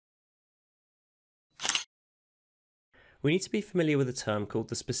we need to be familiar with a term called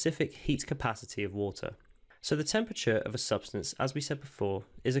the specific heat capacity of water. So the temperature of a substance, as we said before,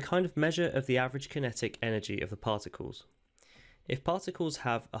 is a kind of measure of the average kinetic energy of the particles. If particles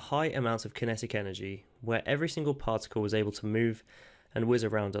have a high amount of kinetic energy, where every single particle is able to move and whiz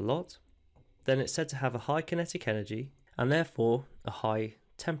around a lot, then it's said to have a high kinetic energy and therefore a high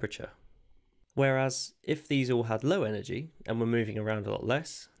temperature. Whereas if these all had low energy and were moving around a lot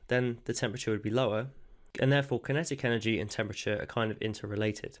less, then the temperature would be lower, and therefore kinetic energy and temperature are kind of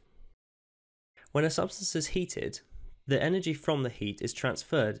interrelated. When a substance is heated, the energy from the heat is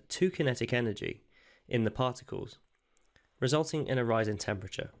transferred to kinetic energy in the particles, resulting in a rise in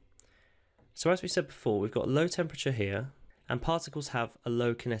temperature. So as we said before, we've got low temperature here, and particles have a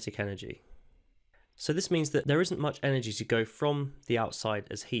low kinetic energy. So this means that there isn't much energy to go from the outside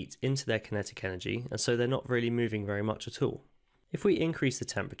as heat into their kinetic energy, and so they're not really moving very much at all. If we increase the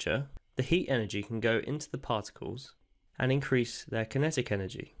temperature, the heat energy can go into the particles and increase their kinetic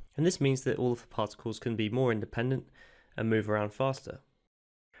energy. And this means that all of the particles can be more independent and move around faster.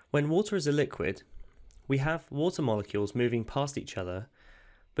 When water is a liquid, we have water molecules moving past each other,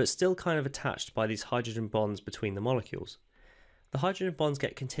 but still kind of attached by these hydrogen bonds between the molecules. The hydrogen bonds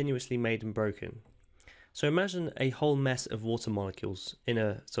get continuously made and broken. So imagine a whole mess of water molecules in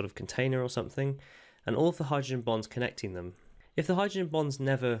a sort of container or something, and all of the hydrogen bonds connecting them. If the hydrogen bonds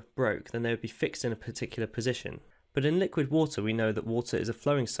never broke, then they would be fixed in a particular position. But in liquid water, we know that water is a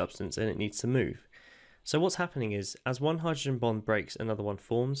flowing substance and it needs to move. So what's happening is, as one hydrogen bond breaks, another one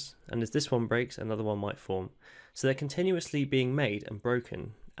forms, and as this one breaks, another one might form. So they're continuously being made and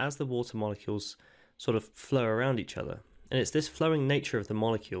broken as the water molecules sort of flow around each other. And it's this flowing nature of the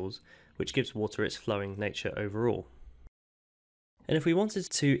molecules which gives water its flowing nature overall. And if we wanted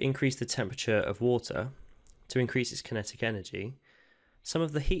to increase the temperature of water to increase its kinetic energy, some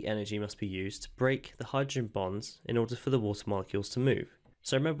of the heat energy must be used to break the hydrogen bonds in order for the water molecules to move.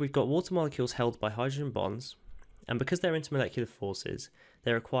 So remember, we've got water molecules held by hydrogen bonds, and because they're intermolecular forces,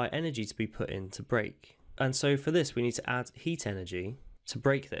 they require energy to be put in to break. And so for this, we need to add heat energy to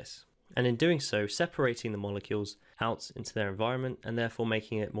break this. And in doing so, separating the molecules out into their environment and therefore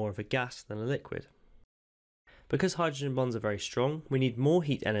making it more of a gas than a liquid. Because hydrogen bonds are very strong, we need more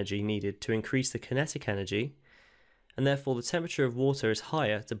heat energy needed to increase the kinetic energy, and therefore the temperature of water is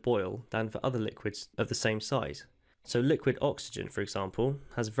higher to boil than for other liquids of the same size. So liquid oxygen, for example,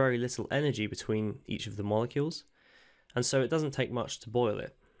 has very little energy between each of the molecules, and so it doesn't take much to boil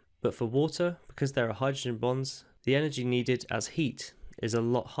it. But for water, because there are hydrogen bonds, the energy needed as heat is a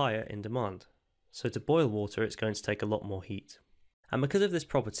lot higher in demand. So to boil water, it's going to take a lot more heat. And because of this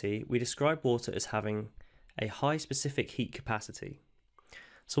property, we describe water as having a high specific heat capacity.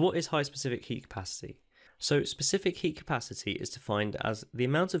 So what is high specific heat capacity? So specific heat capacity is defined as the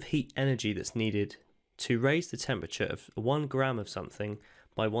amount of heat energy that's needed to raise the temperature of 1 gram of something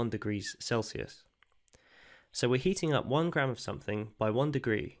by 1 degrees Celsius. So we're heating up 1 gram of something by 1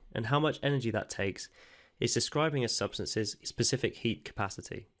 degree, and how much energy that takes is describing a substance's specific heat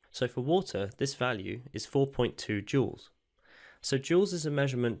capacity. So for water, this value is 4.2 joules. So joules is a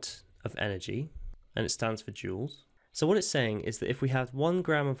measurement of energy, and it stands for joules. So what it's saying is that if we have 1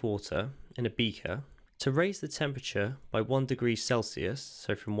 gram of water in a beaker, to raise the temperature by 1 degree Celsius,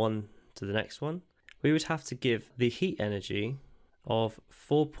 so from one to the next one, we would have to give the heat energy of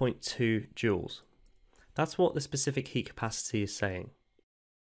 4.2 joules. That's what the specific heat capacity is saying.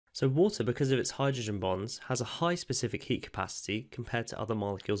 So water, because of its hydrogen bonds, has a high specific heat capacity compared to other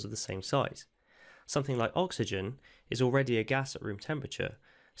molecules of the same size. Something like oxygen is already a gas at room temperature,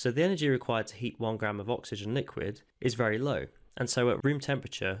 so the energy required to heat 1 gram of oxygen liquid is very low, and so at room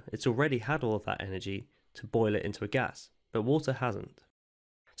temperature it's already had all of that energy to boil it into a gas, but water hasn't.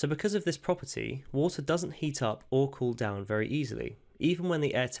 So because of this property, water doesn't heat up or cool down very easily, even when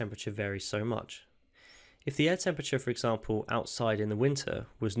the air temperature varies so much. If the air temperature, for example, outside in the winter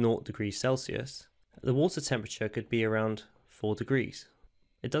was 0 degrees Celsius, the water temperature could be around 4 degrees.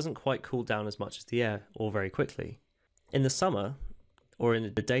 It doesn't quite cool down as much as the air, or very quickly. In the summer, or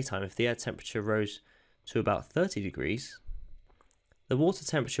in the daytime, if the air temperature rose to about 30 degrees, the water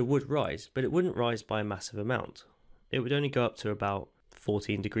temperature would rise, but it wouldn't rise by a massive amount. It would only go up to about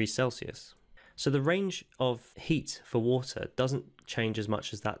 14 degrees Celsius. So the range of heat for water doesn't change as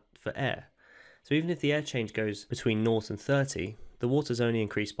much as that for air. So even if the air change goes between 0 and 30, the water's only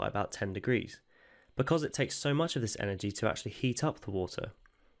increased by about 10 degrees, because it takes so much of this energy to actually heat up the water,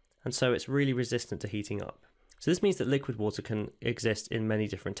 and so it's really resistant to heating up. So this means that liquid water can exist in many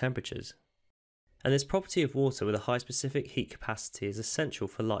different temperatures. And this property of water with a high specific heat capacity is essential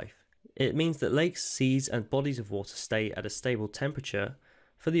for life. It means that lakes, seas and bodies of water stay at a stable temperature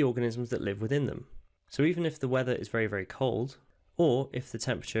for the organisms that live within them. So even if the weather is very, very cold, or if the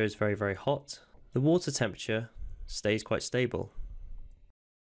temperature is very, very hot, the water temperature stays quite stable.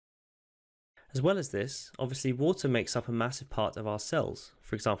 As well as this, obviously water makes up a massive part of our cells,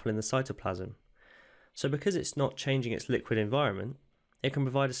 for example in the cytoplasm. So because it's not changing its liquid environment, it can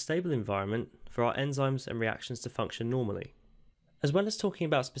provide a stable environment for our enzymes and reactions to function normally. As well as talking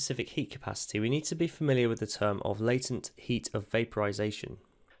about specific heat capacity, we need to be familiar with the term of latent heat of vaporization.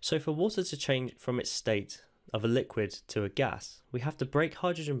 So for water to change from its state of a liquid to a gas, we have to break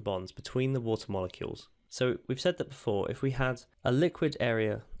hydrogen bonds between the water molecules. So we've said that before, if we had a liquid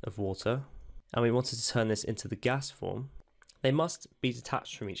area of water and we wanted to turn this into the gas form, they must be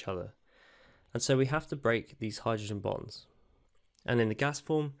detached from each other. And so we have to break these hydrogen bonds. And in the gas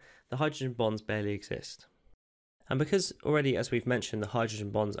form, the hydrogen bonds barely exist. And because already, as we've mentioned, the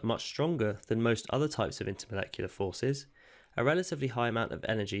hydrogen bonds are much stronger than most other types of intermolecular forces, a relatively high amount of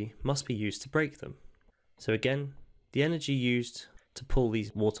energy must be used to break them. So again, the energy used to pull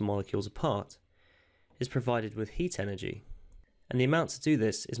these water molecules apart is provided with heat energy, and the amount to do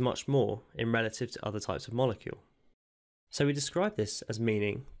this is much more in relative to other types of molecule. So we describe this as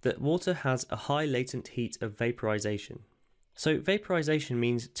meaning that water has a high latent heat of vaporization. So vaporization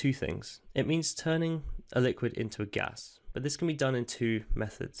means two things. It means turning a liquid into a gas, but this can be done in two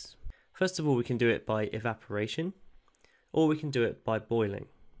methods. First of all, we can do it by evaporation, or we can do it by boiling,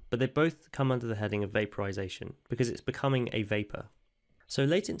 but they both come under the heading of vaporization because it's becoming a vapor. So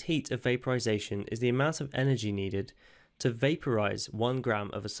latent heat of vaporization is the amount of energy needed to vaporize 1 gram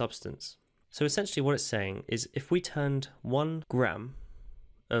of a substance. So essentially what it's saying is if we turned 1 gram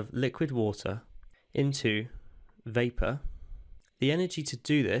of liquid water into vapor, the energy to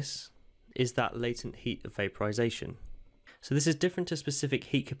do this is that latent heat of vaporization. So this is different to specific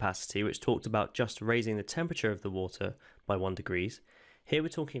heat capacity, which talked about just raising the temperature of the water by 1 degree. Here we're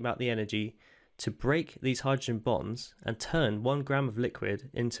talking about the energy to break these hydrogen bonds and turn 1 gram of liquid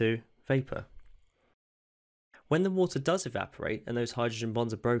into vapor. When the water does evaporate and those hydrogen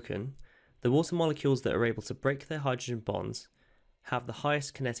bonds are broken, the water molecules that are able to break their hydrogen bonds have the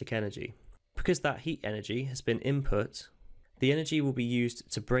highest kinetic energy. Because that heat energy has been input, the energy will be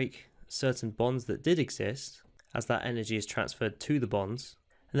used to break certain bonds that did exist, as that energy is transferred to the bonds,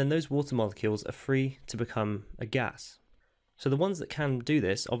 and then those water molecules are free to become a gas. So the ones that can do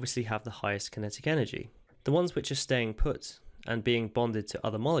this obviously have the highest kinetic energy. The ones which are staying put and being bonded to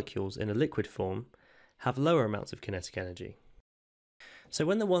other molecules in a liquid form have lower amounts of kinetic energy. So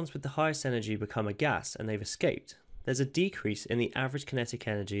when the ones with the highest energy become a gas and they've escaped, there's a decrease in the average kinetic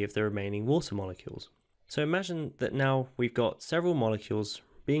energy of the remaining water molecules. So imagine that now we've got several molecules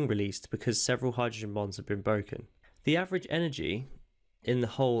being released because several hydrogen bonds have been broken. The average energy in the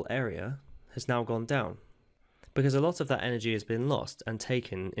whole area has now gone down because a lot of that energy has been lost and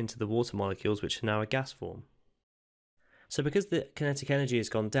taken into the water molecules, which are now a gas form. So because the kinetic energy has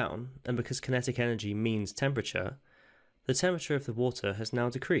gone down, and because kinetic energy means temperature, the temperature of the water has now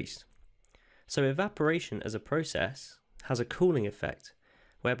decreased. So evaporation as a process has a cooling effect,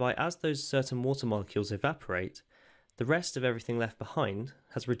 whereby as those certain water molecules evaporate, the rest of everything left behind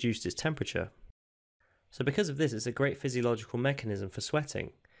has reduced its temperature. So because of this, it's a great physiological mechanism for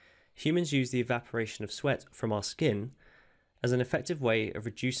sweating. Humans use the evaporation of sweat from our skin as an effective way of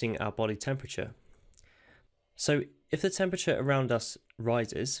reducing our body temperature. So if the temperature around us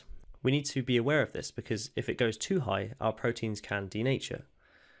rises, we need to be aware of this because if it goes too high, our proteins can denature.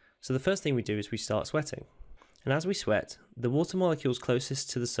 So the first thing we do is we start sweating. And as we sweat, the water molecules closest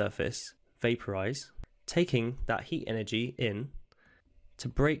to the surface vaporize, taking that heat energy in to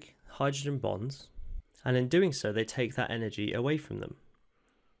break hydrogen bonds, and in doing so they take that energy away from them.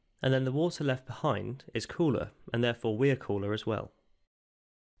 And then the water left behind is cooler, and therefore we are cooler as well.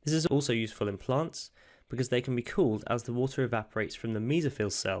 This is also useful in plants because they can be cooled as the water evaporates from the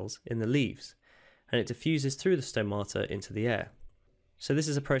mesophyll cells in the leaves, and it diffuses through the stomata into the air. So this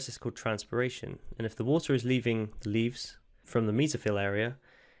is a process called transpiration, and if the water is leaving the leaves from the mesophyll area,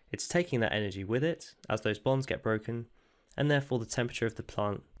 it's taking that energy with it as those bonds get broken, and therefore the temperature of the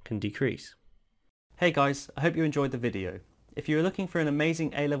plant can decrease. Hey guys, I hope you enjoyed the video. If you are looking for an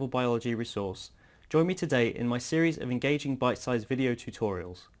amazing A-level biology resource, join me today in my series of engaging bite-sized video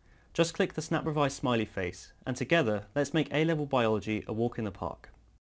tutorials. Just click the SnapRevise smiley face, and together let's make A-level biology a walk in the park.